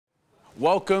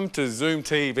Welcome to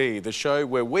ZoomTV, the show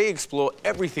where we explore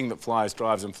everything that flies,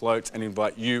 drives and floats and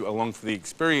invite you along for the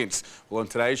experience. Well, on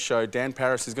today's show, Dan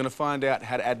Paris is going to find out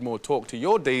how to add more torque to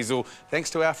your diesel thanks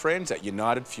to our friends at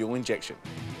United Fuel Injection.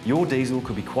 Your diesel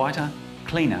could be quieter,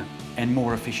 cleaner and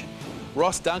more efficient.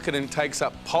 Ross Duncan takes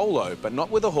up Polo, but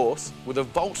not with a horse, with a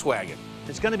Volkswagen.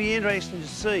 It's going to be interesting to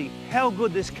see how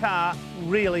good this car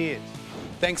really is.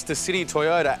 Thanks to City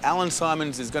Toyota, Allan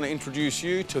Simons is going to introduce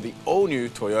you to the all-new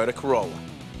Toyota Corolla.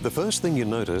 The first thing you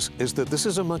notice is that this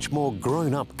is a much more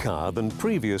grown-up car than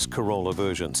previous Corolla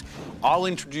versions. I'll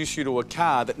introduce you to a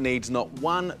car that needs not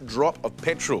one drop of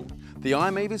petrol. The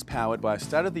iMEV is powered by a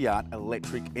state-of-the-art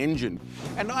electric engine.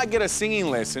 And I get a singing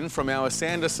lesson from our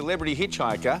Sanda celebrity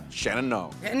hitchhiker, Shannon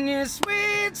Noll. And you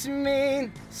switch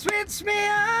me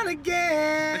on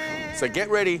again. So get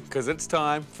ready, because it's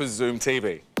time for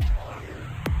ZoomTV.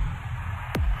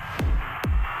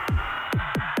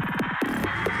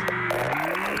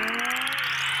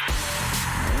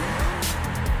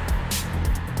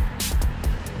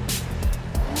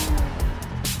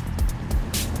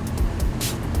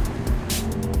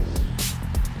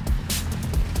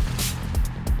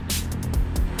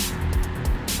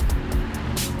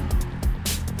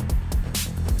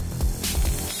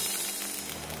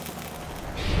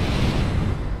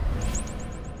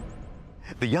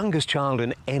 The youngest child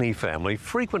in any family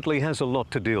frequently has a lot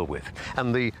to deal with,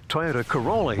 and the Toyota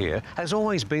Corolla here has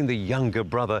always been the younger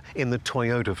brother in the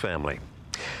Toyota family.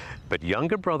 But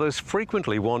younger brothers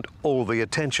frequently want all the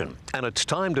attention, and it's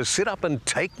time to sit up and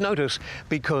take notice,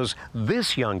 because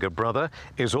this younger brother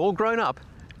is all grown up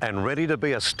and ready to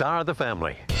be a star of the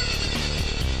family.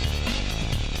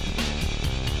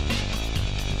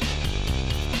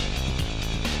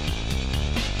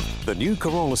 The new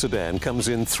Corolla sedan comes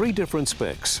in 3 different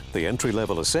specs: the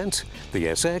entry-level Ascent, the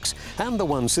SX, and the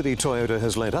one City Toyota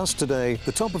has lent us today,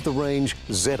 the top-of-the-range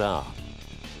ZR.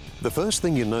 The first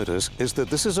thing you notice is that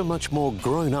this is a much more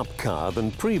grown-up car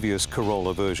than previous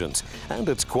Corolla versions, and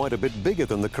it's quite a bit bigger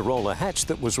than the Corolla hatch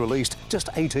that was released just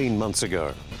 18 months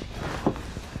ago.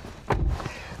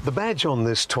 The badge on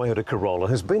this Toyota Corolla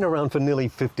has been around for nearly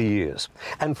 50 years,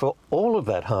 and for all of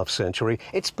that half-century,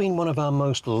 it's been one of our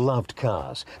most loved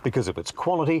cars because of its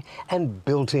quality and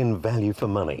built-in value for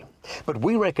money. But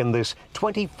we reckon this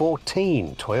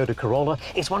 2014 Toyota Corolla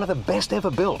is one of the best ever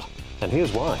built, and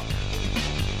here's why.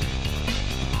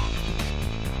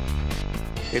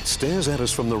 It stares at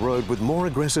us from the road with more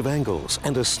aggressive angles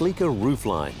and a sleeker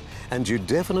roofline. And you'd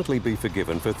definitely be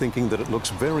forgiven for thinking that it looks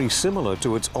very similar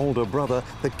to its older brother,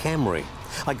 the Camry.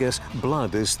 I guess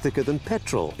blood is thicker than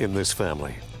petrol in this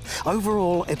family.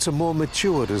 Overall, it's a more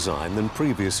mature design than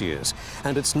previous years,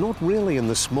 and it's not really in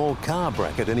the small car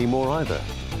bracket anymore either.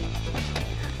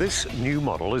 This new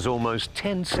model is almost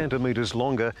 10 centimetres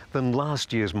longer than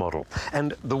last year's model,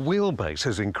 and the wheelbase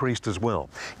has increased as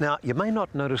well. Now, you may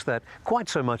not notice that quite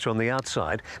so much on the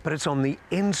outside, but it's on the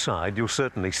inside you'll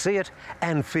certainly see it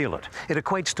and feel it. It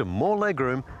equates to more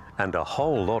legroom and a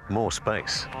whole lot more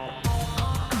space.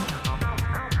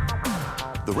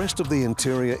 The rest of the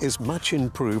interior is much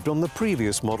improved on the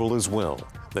previous model as well.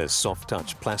 There's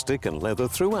soft-touch plastic and leather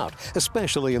throughout,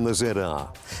 especially in the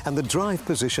ZR, and the drive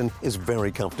position is very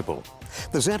comfortable.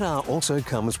 The ZR also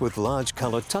comes with large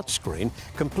colour touchscreen,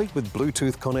 complete with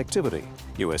Bluetooth connectivity,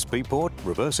 USB port,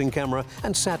 reversing camera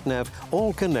and sat-nav,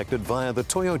 all connected via the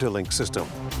Toyota Link system.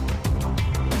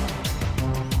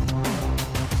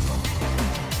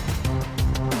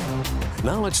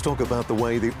 Now let's talk about the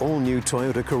way the all-new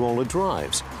Toyota Corolla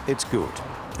drives. It's good.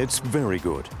 It's very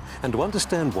good. And to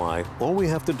understand why, all we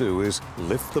have to do is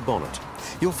lift the bonnet.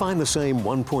 You'll find the same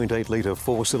 1.8-litre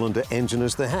 4-cylinder engine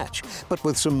as the hatch, but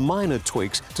with some minor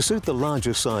tweaks to suit the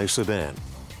larger size sedan.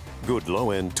 Good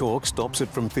low-end torque stops it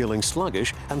from feeling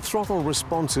sluggish, and throttle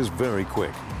response is very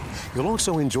quick. You'll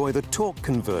also enjoy the torque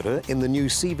converter in the new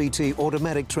CVT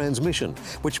automatic transmission,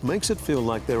 which makes it feel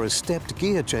like there are stepped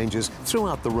gear changes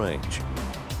throughout the range.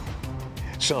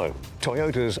 So,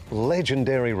 Toyota's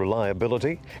legendary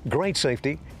reliability, great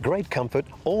safety, great comfort,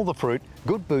 all the fruit,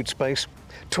 good boot space.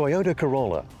 Toyota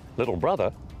Corolla, little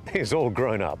brother, is all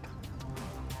grown up.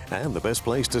 And the best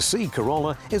place to see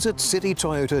Corolla is at City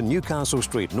Toyota, Newcastle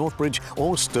Street, Northbridge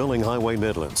or Sterling Highway,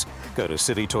 Netherlands. Go to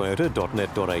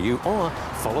citytoyota.net.au or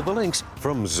follow the links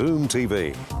from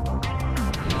ZoomTV.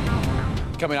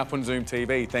 Coming up on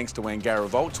ZoomTV, thanks to Wangara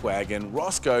Volkswagen,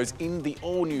 Ross goes in the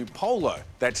all-new Polo.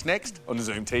 That's next on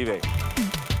ZoomTV.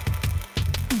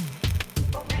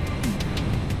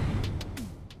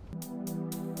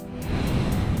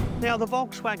 Now, the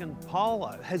Volkswagen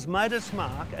Polo has made its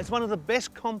mark as one of the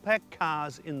best compact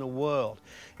cars in the world.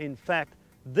 In fact,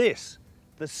 this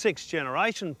the 6th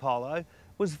generation Polo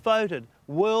was voted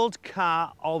World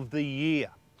Car of the Year.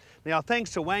 Now,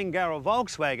 thanks to Wangara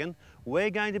Volkswagen,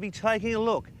 we're going to be taking a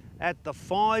look at the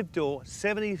 5-door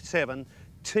 77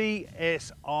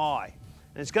 TSI.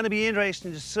 And it's going to be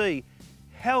interesting to see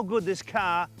how good this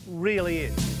car really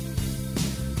is.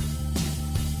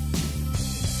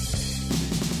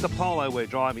 The Polo we're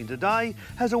driving today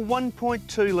has a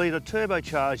 1.2 litre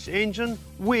turbocharged engine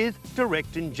with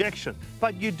direct injection,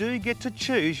 but you do get to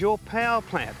choose your power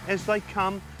plant as they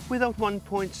come with a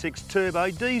 1.6 turbo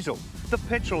diesel. The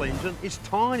petrol engine is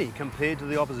tiny compared to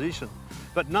the opposition,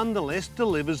 but nonetheless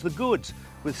delivers the goods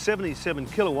with 77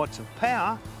 kilowatts of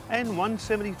power and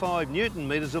 175 newton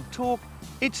metres of torque.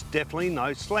 It's definitely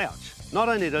no slouch. Not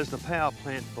only does the power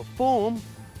plant perform,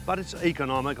 but it's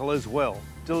economical as well,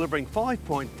 delivering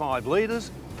 5.5 litres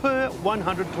per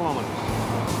 100 kilometres.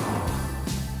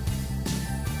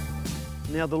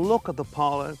 Now, the look of the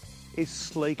Polo is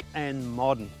sleek and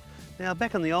modern. Now,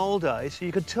 back in the old days,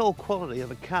 you could tell quality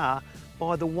of a car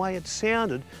by the way it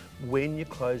sounded when you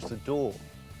closed the door.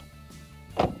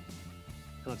 And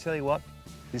I'll tell you what,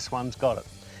 this one's got it.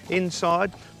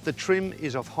 Inside, the trim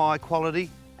is of high quality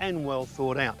and well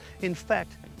thought out. In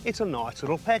fact, it's a nice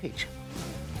little package.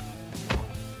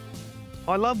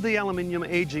 I love the aluminium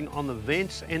edging on the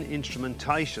vents and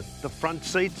instrumentation. The front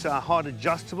seats are height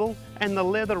adjustable and the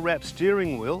leather-wrapped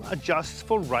steering wheel adjusts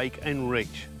for rake and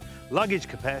reach. Luggage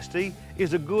capacity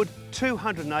is a good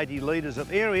 280 litres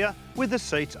of area with the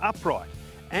seats upright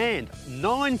and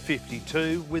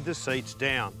 952 with the seats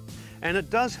down. And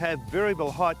it does have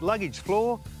variable height luggage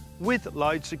floor with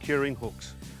load securing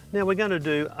hooks. Now we're going to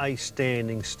do a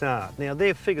standing start. Now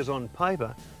their figures on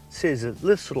paper says that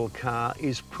this little car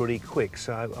is pretty quick,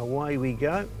 so away we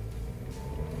go.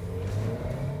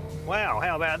 Wow,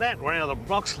 how about that? We're out of the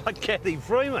box like Kathy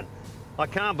Freeman. I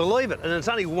can't believe it, and it's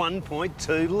only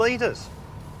 1.2 litres.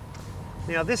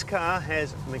 Now this car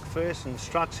has McPherson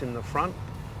struts in the front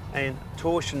and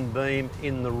torsion beam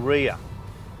in the rear.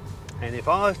 And if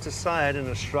I was to say it in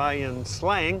Australian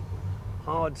slang,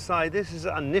 I would say this is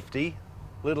a nifty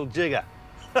little jigger.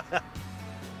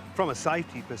 From a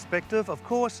safety perspective, of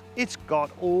course, it's got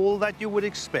all that you would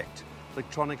expect.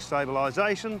 Electronic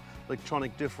stabilisation,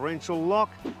 electronic differential lock,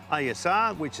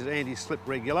 ASR, which is anti-slip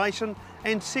regulation,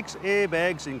 and 6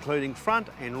 airbags, including front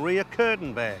and rear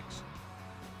curtain bags.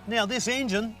 Now, this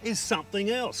engine is something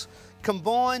else.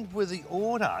 Combined with the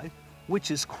auto,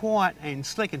 which is quiet and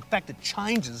slick. In fact, it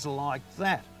changes like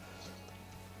that.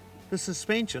 The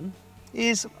suspension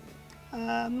is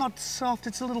not soft,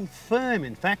 it's a little firm,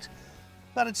 in fact,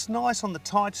 but it's nice on the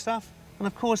tight stuff. And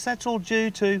of course, that's all due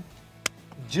to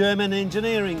German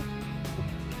engineering.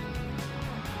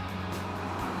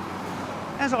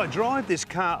 As I drive this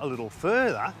car a little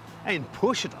further and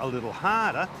push it a little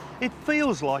harder, it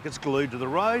feels like it's glued to the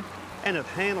road and it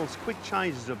handles quick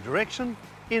changes of direction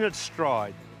in its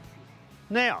stride.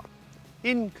 Now,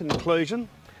 in conclusion,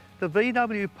 the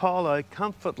VW Polo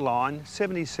Comfort Line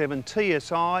 77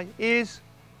 TSI is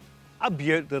a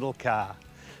beaut little car.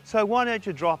 So why don't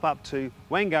you drop up to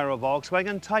Wangara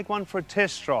Volkswagen, take one for a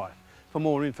test drive. For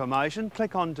more information,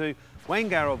 click on to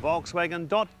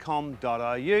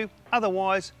wangaravolkswagen.com.au.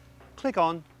 Otherwise, click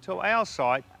on to our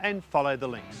site and follow the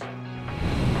links.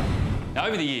 Now,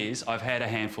 over the years, I've had a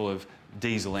handful of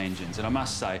diesel engines, and I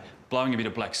must say, blowing a bit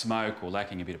of black smoke or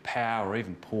lacking a bit of power or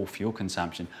even poor fuel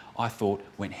consumption, I thought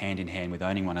went hand in hand with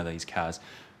owning one of these cars.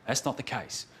 That's not the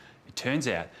case. It turns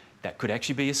out that could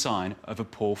actually be a sign of a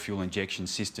poor fuel injection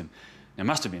system. Now,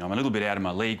 must admit, I'm a little bit out of my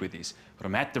league with this, but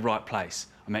I'm at the right place.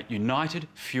 I'm at United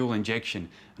Fuel Injection,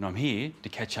 and I'm here to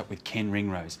catch up with Ken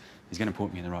Ringrose. He's going to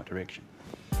point me in the right direction.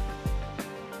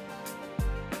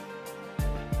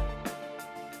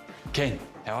 Ken,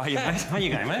 how are you, mate? How are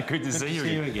you going, mate? Good to see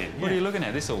you again. What are you looking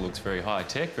at? This all looks very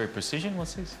high-tech, very precision.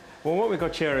 What's this? Well, what we've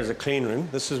got here is a clean room.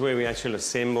 This is where we actually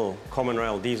assemble common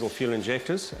rail diesel fuel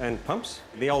injectors and pumps.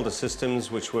 The older systems,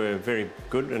 which were very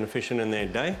good and efficient in their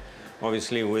day,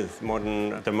 obviously with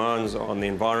modern demands on the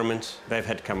environment, they've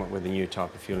had to come up with a new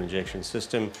type of fuel injection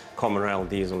system. Common rail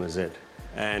diesel is it.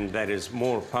 And that is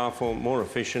more powerful, more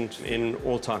efficient in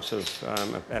all types of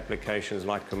applications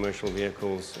like commercial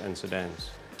vehicles and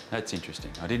sedans. That's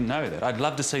interesting. I didn't know that. I'd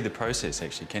love to see the process,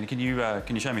 actually. Can you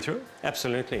show me through it?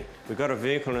 Absolutely. We've got a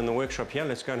vehicle in the workshop here.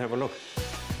 Let's go and have a look.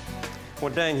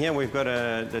 Well, down here we've got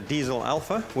the diesel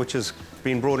Alpha, which has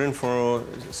been brought in for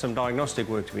some diagnostic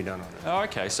work to be done on it. Oh,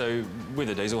 okay. So with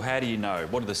a diesel, how do you know?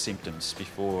 What are the symptoms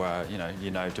before you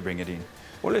know to bring it in?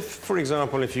 Well, for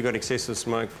example, if you've got excessive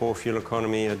smoke, poor fuel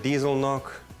economy, a diesel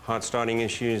knock, hard starting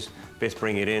issues, best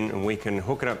bring it in and we can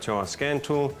hook it up to our scan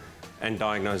tool and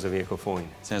diagnose the vehicle for you.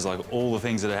 Sounds like all the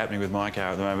things that are happening with my car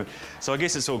at the moment. So I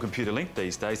guess it's all computer linked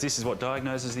these days. This is what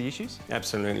diagnoses the issues?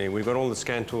 Absolutely. We've got all the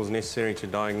scan tools necessary to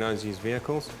diagnose these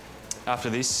vehicles. After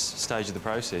this stage of the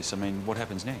process, I mean, what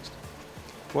happens next?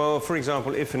 Well, for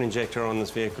example, if an injector on this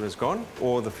vehicle is gone,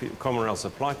 or the common rail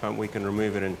supply pump, we can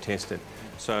remove it and test it.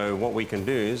 So what we can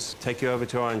do is take you over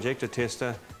to our injector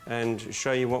tester and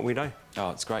show you what we do. Oh,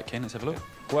 it's great, Ken. Let's have a look.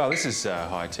 Wow, this is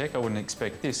high tech. I wouldn't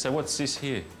expect this. So what's this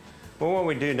here? Well, what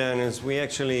we do, Dan, is we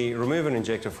actually remove an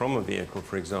injector from a vehicle,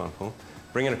 for example,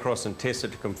 bring it across and test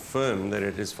it to confirm that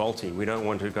it is faulty. We don't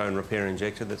want to go and repair an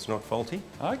injector that's not faulty.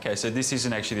 OK, so this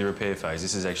isn't actually the repair phase.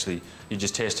 This is actually, you're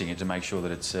just testing it to make sure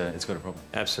that it's got a problem.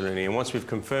 Absolutely. And once we've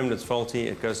confirmed it's faulty,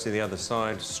 it goes to the other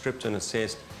side, stripped and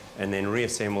assessed, and then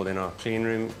reassembled in our clean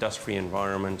room, dust-free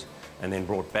environment, and then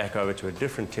brought back over to a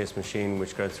different test machine,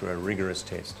 which goes through a rigorous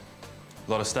test.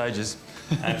 A lot of stages.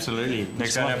 Absolutely.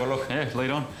 Next one. one. Have a look. Yeah, lead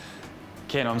on.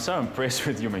 Ken, I'm so impressed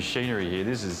with your machinery here.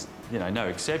 This is, you know, no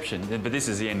exception. But this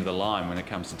is the end of the line when it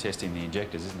comes to testing the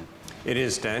injectors, isn't it? It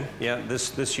is, Dan. Yeah,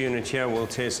 this unit here will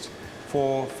test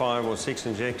 4, 5 or 6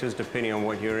 injectors, depending on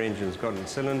what your engine's got in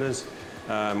cylinders.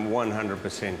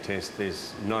 100% test.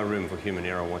 There's no room for human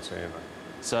error whatsoever.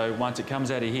 So once it comes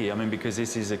out of here, I mean, because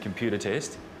this is a computer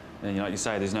test, and like you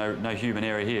say, there's no human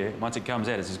error here. Once it comes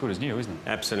out, it's as good as new, isn't it?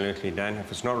 Absolutely, Dan.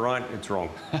 If it's not right, it's wrong.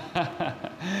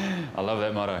 I love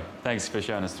that motto. Thanks for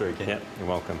showing us through, Ken. Yeah, you're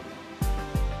welcome.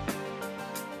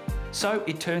 So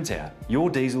it turns out your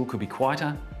diesel could be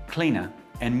quieter, cleaner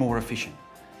and more efficient.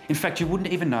 In fact, you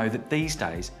wouldn't even know that these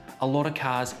days a lot of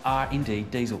cars are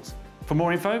indeed diesels. For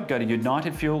more info, go to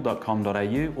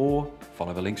unitedfuel.com.au or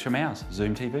follow the links from ours,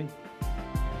 ZoomTV.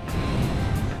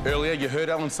 Earlier, you heard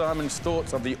Alan Simon's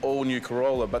thoughts of the all-new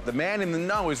Corolla, but the man in the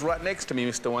know is right next to me,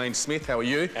 Mr. Wayne Smith. How are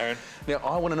you? Aaron. Now,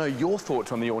 I want to know your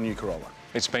thoughts on the all-new Corolla.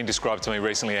 It's been described to me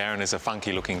recently, Aaron, as a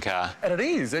funky-looking car. And it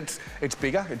is. It's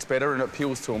bigger, it's better, and it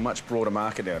appeals to a much broader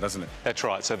market now, doesn't it? That's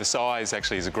right. So the size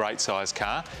actually is a great size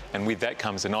car, and with that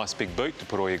comes a nice big boot to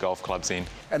put all your golf clubs in.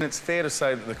 And it's fair to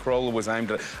say that the Corolla was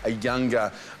aimed at a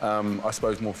younger, I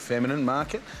suppose, more feminine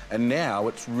market, and now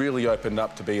it's really opened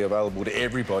up to be available to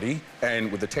everybody. And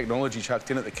with the technology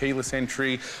chucked in it, the keyless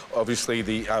entry, obviously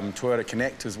the Toyota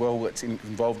Connect as well that's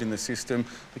involved in the system,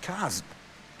 the car's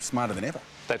smarter than ever.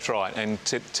 That's right, and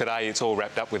today it's all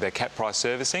wrapped up with our cap price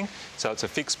servicing, so it's a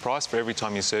fixed price for every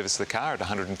time you service the car at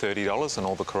 $130 on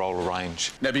all the Corolla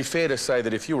range. Now, it'd be fair to say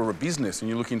that if you were a business and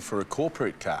you're looking for a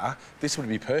corporate car, this would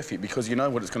be perfect because you know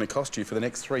what it's going to cost you for the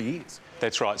next 3 years.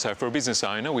 That's right, so for a business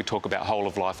owner, we talk about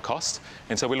whole-of-life costs,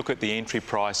 and so we look at the entry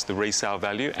price, the resale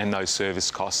value and those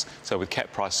service costs. So with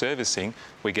cap price servicing,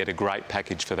 we get a great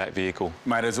package for that vehicle.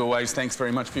 Mate, as always, thanks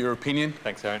very much for your opinion.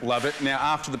 Thanks, Aaron. Love it. Now,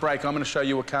 after the break, I'm going to show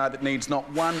you a car that needs not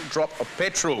one drop of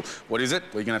petrol. What is it?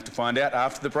 We're going to have to find out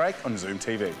after the break on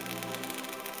ZoomTV.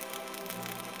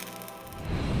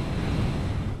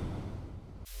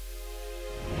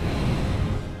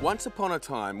 Once upon a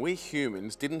time, we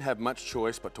humans didn't have much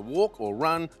choice but to walk or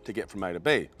run to get from A to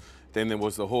B. Then there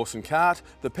was the horse and cart,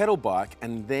 the pedal bike,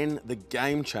 and then the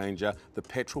game changer, the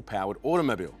petrol-powered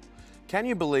automobile. Can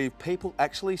you believe people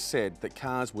actually said that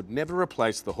cars would never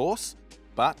replace the horse?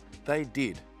 But they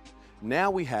did. Now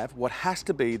we have what has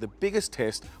to be the biggest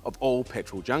test of all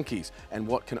petrol junkies, and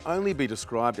what can only be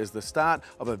described as the start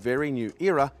of a very new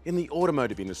era in the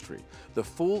automotive industry, the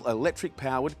full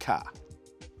electric-powered car.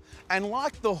 And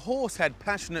like the horse had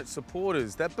passionate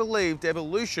supporters that believed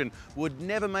evolution would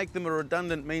never make them a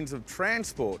redundant means of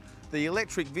transport, the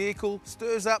electric vehicle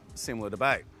stirs up similar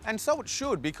debate. And so it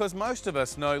should, because most of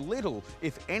us know little,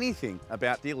 if anything,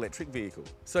 about the electric vehicle.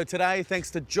 So today, thanks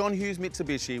to John Hughes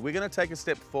Mitsubishi, we're going to take a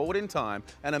step forward in time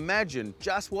and imagine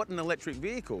just what an electric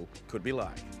vehicle could be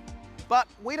like. But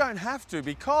we don't have to,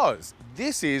 because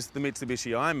this is the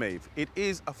Mitsubishi i-MiEV. It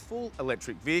is a full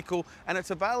electric vehicle and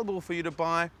it's available for you to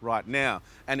buy right now.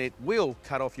 And it will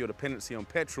cut off your dependency on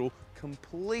petrol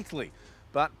completely.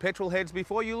 But petrol heads,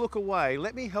 before you look away,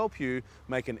 let me help you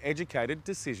make an educated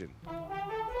decision.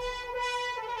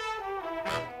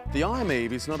 The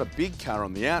i-MiEV is not a big car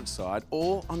on the outside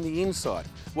or on the inside.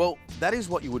 Well, that is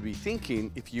what you would be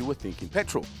thinking if you were thinking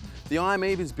petrol. The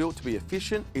i-MiEV is built to be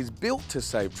efficient, is built to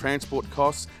save transport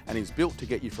costs, and is built to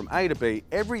get you from A to B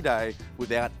every day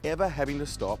without ever having to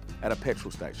stop at a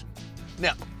petrol station.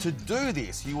 Now, to do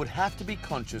this, you would have to be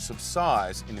conscious of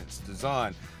size in its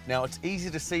design. Now, it's easy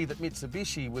to see that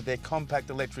Mitsubishi, with their compact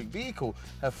electric vehicle,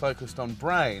 have focused on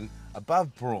brain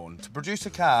above brawn to produce a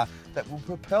car that will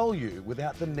propel you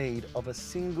without the need of a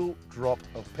single drop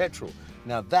of petrol.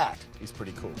 Now, that is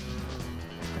pretty cool.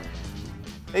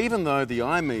 Even though the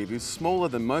iMeave is smaller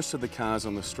than most of the cars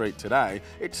on the street today,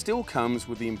 it still comes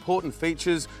with the important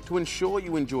features to ensure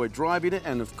you enjoy driving it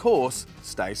and, of course,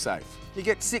 stay safe. You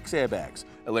get 6 airbags,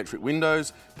 electric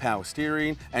windows, power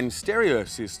steering and stereo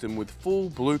system with full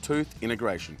Bluetooth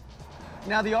integration.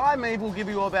 Now the iMeave will give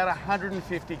you about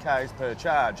 150 k's per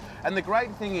charge, and the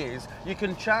great thing is you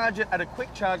can charge it at a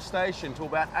quick charge station to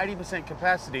about 80%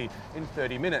 capacity in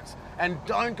 30 minutes. And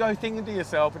don't go thinking to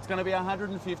yourself it's going to be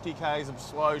 150 k's of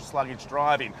slow, sluggish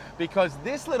driving, because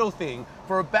this little thing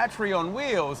for a battery on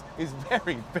wheels is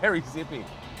very, very zippy.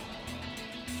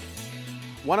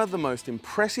 One of the most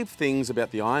impressive things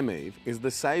about the iMeave is the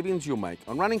savings you'll make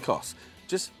on running costs.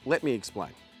 Just let me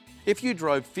explain. If you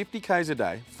drove 50 k's a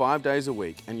day, 5 days a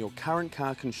week, and your current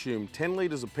car consumed 10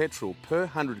 litres of petrol per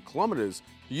 100 kilometres,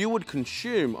 you would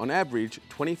consume on average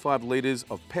 25 litres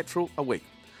of petrol a week.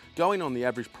 Going on the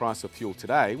average price of fuel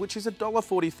today, which is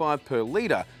 $1.45 per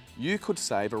litre, you could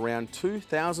save around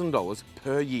 $2,000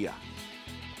 per year.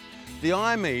 The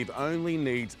iMeave only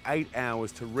needs 8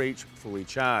 hours to reach fully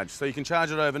charged, so you can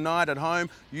charge it overnight at home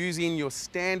using your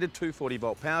standard 240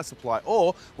 volt power supply,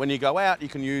 or when you go out you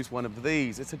can use one of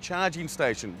these. It's a charging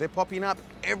station. They're popping up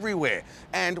everywhere.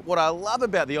 And what I love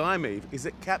about the iMeave is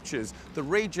it captures the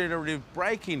regenerative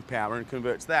braking power and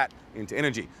converts that into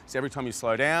energy. So every time you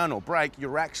slow down or brake,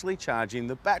 you're actually charging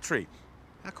the battery.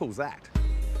 How cool is that?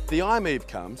 The iMeave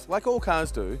comes, like all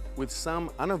cars do, with some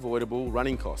unavoidable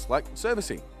running costs, like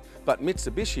servicing. But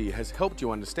Mitsubishi has helped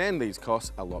you understand these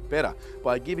costs a lot better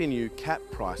by giving you cap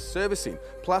price servicing.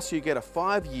 Plus you get a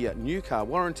 5-year new car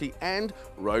warranty and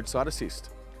roadside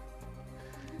assist.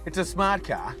 It's a smart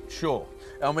car, sure.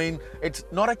 I mean, it's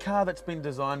not a car that's been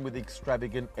designed with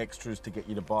extravagant extras to get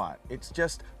you to buy it. It's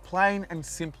just plain and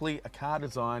simply a car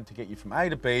designed to get you from A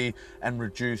to B and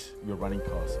reduce your running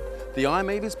costs. The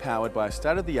iMeave is powered by a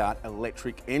state-of-the-art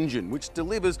electric engine, which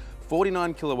delivers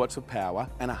 49 kilowatts of power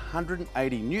and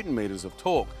 180 newton meters of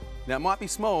torque. Now, it might be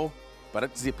small, but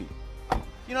it's zippy.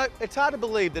 You know, it's hard to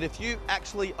believe that if you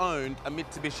actually owned a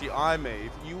Mitsubishi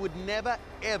iMeave, you would never,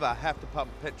 ever have to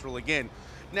pump petrol again.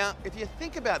 Now, if you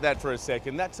think about that for a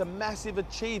second, that's a massive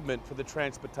achievement for the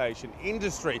transportation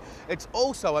industry. It's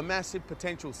also a massive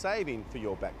potential saving for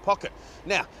your back pocket.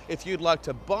 Now, if you'd like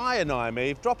to buy an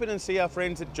iMeave, drop in and see our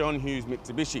friends at John Hughes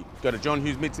Mitsubishi. Go to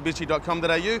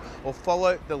johnhughesmitsubishi.com.au or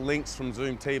follow the links from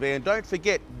ZoomTV. And don't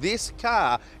forget, this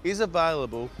car is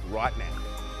available right now.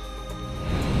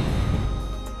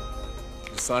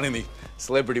 Signing the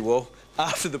celebrity wall.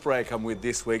 After the break, I'm with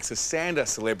this week's Sanda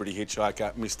celebrity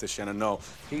hitchhiker, Mr. Shannon Noll.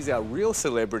 He's our real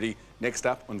celebrity, next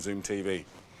up on ZoomTV.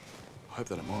 I hope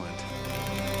they don't mind.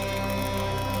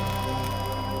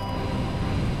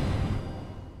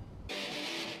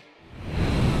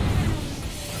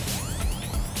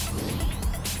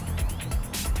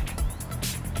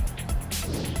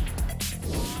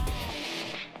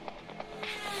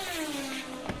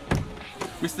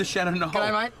 Mr. Shannon Noll.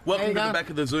 G'day, mate. Welcome to the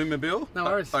back of the Zoomobile. No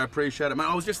worries. I appreciate it, mate.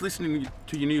 I was just listening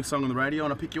to your new song on the radio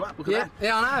and I picked you up. Look at that.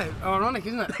 Yeah, I know. Ironic,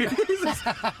 isn't it?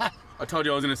 I told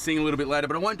you I was going to sing a little bit later,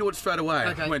 but I won't do it straight away.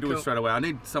 Okay, I won't do it straight away. I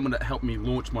need someone to help me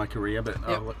launch my career, but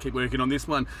I'll keep working on this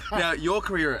one. Now, your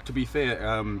career, to be fair,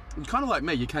 you're kind of like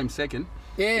me. You came second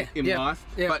in life,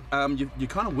 but you're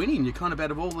kind of winning. You're kind of out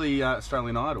of all the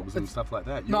Australian Idols and stuff like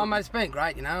that. No, mate, it's been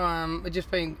great, you know. It's just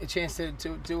been a chance to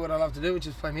do what I love to do, which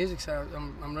is play music, so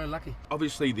I'm really lucky.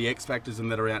 Obviously, the X Factors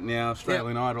and that are out now,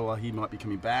 Australian Idol, he might be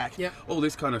coming back, all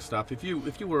this kind of stuff. If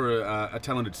you were a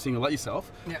talented singer like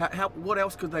yourself, what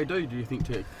else could they do you think,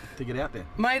 to get out there?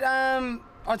 Mate,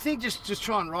 I think just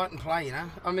try and write and play, you know.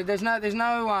 I mean, there's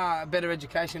no better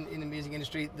education in the music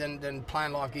industry than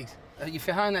playing live gigs. If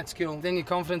you hone that skill, then your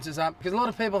confidence is up. Because a lot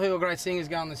of people who are great singers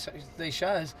go on these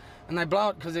shows and they blow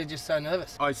it because they're just so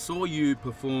nervous. I saw you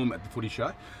perform at the footy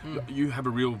show. You have a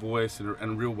real voice and a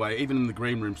real way. Even in the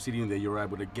green room, sitting there, you're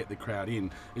able to get the crowd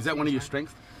in. Is that one of your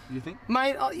strengths, do you think?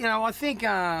 Mate, you know, I think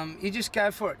you just go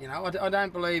for it, you know. I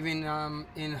don't believe in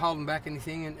holding back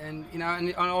anything, and you know,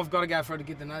 and I've got to go for it to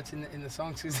get the notes in the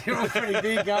songs because they're all pretty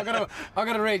big. I've got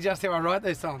to readjust how I write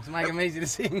these songs to make them easy to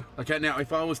sing. Okay, now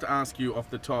if I was to ask you off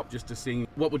the top just to sing,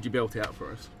 what would you belt out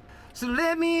for us? So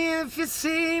let me if you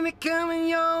see me coming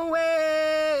your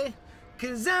way,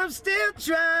 'cause I'm still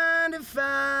trying to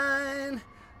find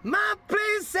my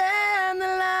place in the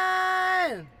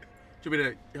line. Do you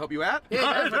want me to help you out?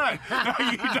 Yeah, no,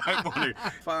 you don't want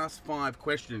to. Fast 5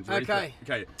 questions. Ready? Okay.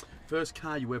 Okay. First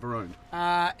car you ever owned?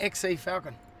 XC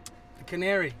Falcon, the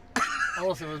Canary.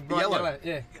 Awesome. It was bright yellow.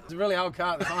 Yeah. It's a really old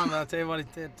car at the time, but I'll tell you what,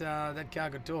 that car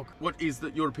could talk. What is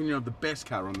your opinion of the best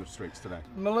car on the streets today?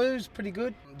 Maloo's pretty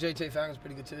good. GT Falcon's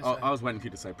pretty good too. Oh, So. I was waiting for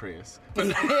you to say Prius. Oh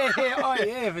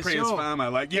yeah, for Prius sure. Farmer,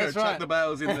 like, That's chuck right. the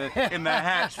bales in the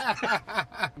hatch.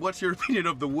 What's your opinion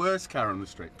of the worst car on the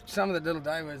street? Some of the little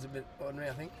day was a bit ordinary,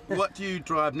 I think. What do you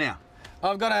drive now?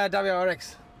 I've got a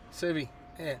WRX Subi.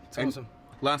 Yeah, it's awesome.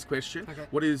 Last question. Okay.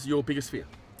 What is your biggest fear?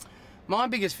 My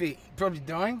biggest fear, probably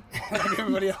dying, like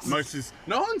everybody else.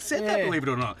 No one said that, believe it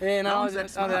or not. Yeah, no, one's that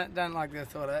smart. I don't like the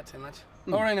thought of that too much.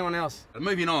 Or anyone else.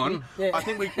 Moving on, yeah. I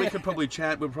think we could probably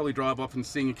chat. We'll probably drive off and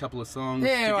sing a couple of songs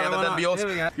Yeah, together. why That'd not? be awesome.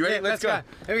 Here we go. You ready? Yeah, let's go.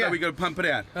 Here we go. We got to pump it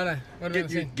out. I know. What do we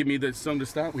sing? Give me the song to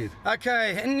start with.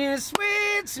 Okay, and you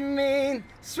switch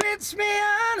me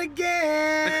on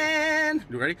again.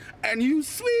 You ready? And you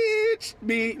switch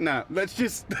me. No, let's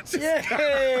just.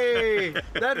 Yay!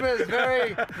 That was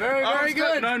very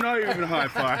good. No, even high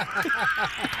five.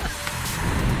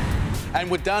 And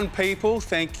we're done, people.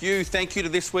 Thank you. Thank you to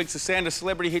this week's Asanda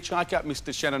Celebrity Hitchhiker,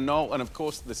 Mr. Shannon Noll, and of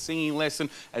course the singing lesson,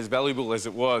 as valuable as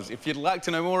it was. If you'd like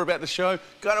to know more about the show,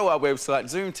 go to our website,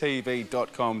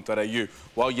 zoomtv.com.au.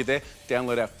 While you're there,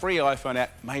 download our free iPhone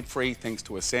app, made free thanks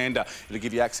to Asanda. It'll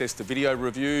give you access to video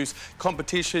reviews,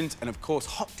 competitions, and of course,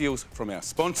 hot deals from our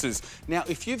sponsors. Now,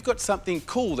 if you've got something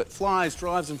cool that flies,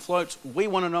 drives, and floats, we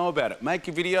want to know about it. Make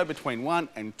a video between 1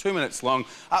 and 2 minutes long,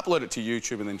 upload it to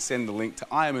YouTube, and then send the link to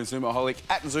I am a Zoomaholic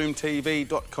at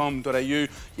zoomtv.com.au. You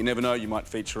never know, you might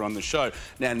feature on the show.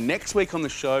 Now, next week on the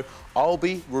show, I'll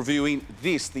be reviewing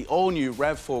this, the all-new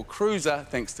RAV4 Cruiser,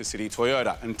 thanks to City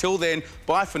Toyota. Until then,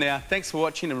 bye for now. Thanks for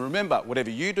watching, and remember, whatever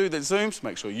you do that zooms,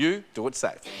 make sure you do it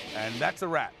safe. And that's a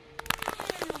wrap.